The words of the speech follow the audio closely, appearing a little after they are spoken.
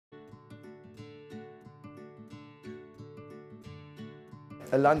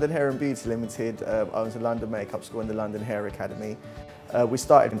London Hair Beauty Ltd owns a London makeup school and the London Hair Academy. We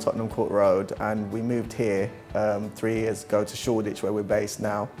started in Tottenham Court Road and we moved here 3 years ago to Shoreditch, where we're based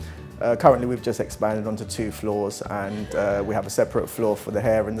now. Currently we've just expanded onto 2 floors, and we have a separate floor for the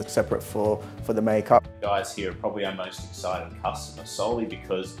hair and a separate floor for the makeup. The guys here are probably our most excited customer, solely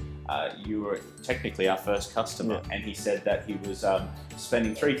because you were technically our first customer, and he said that he was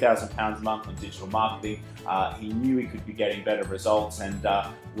spending £3,000 a month on digital marketing. He knew he could be getting better results and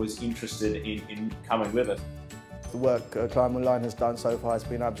was interested in coming with us. The work Climb Online has done so far has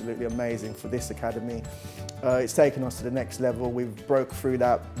been absolutely amazing for this academy. It's taken us to the next level. We've broke through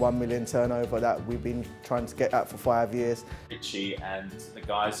that 1 million turnover that we've been trying to get at for 5 years. Richie and the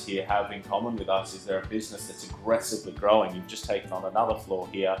guys here have in common with us is they're a business that's aggressively growing. You've just taken on another floor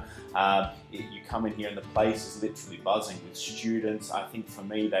here. You come in here and the place is literally buzzing with students. I think for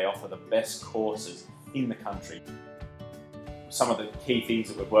me they offer the best courses in the country. Some of the key things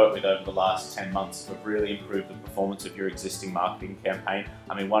that we've worked with over the last 10 months have really improved the performance of your existing marketing campaign.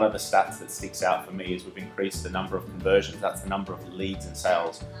 I mean, one of the stats that sticks out for me is we've increased the number of conversions, that's the number of leads and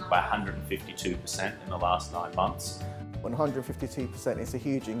sales, by 152% in the last 9 months. 152% is a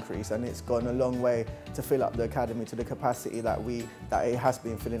huge increase, and it's gone a long way to fill up the academy to the capacity that it has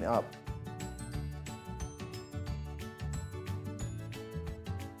been filling it up.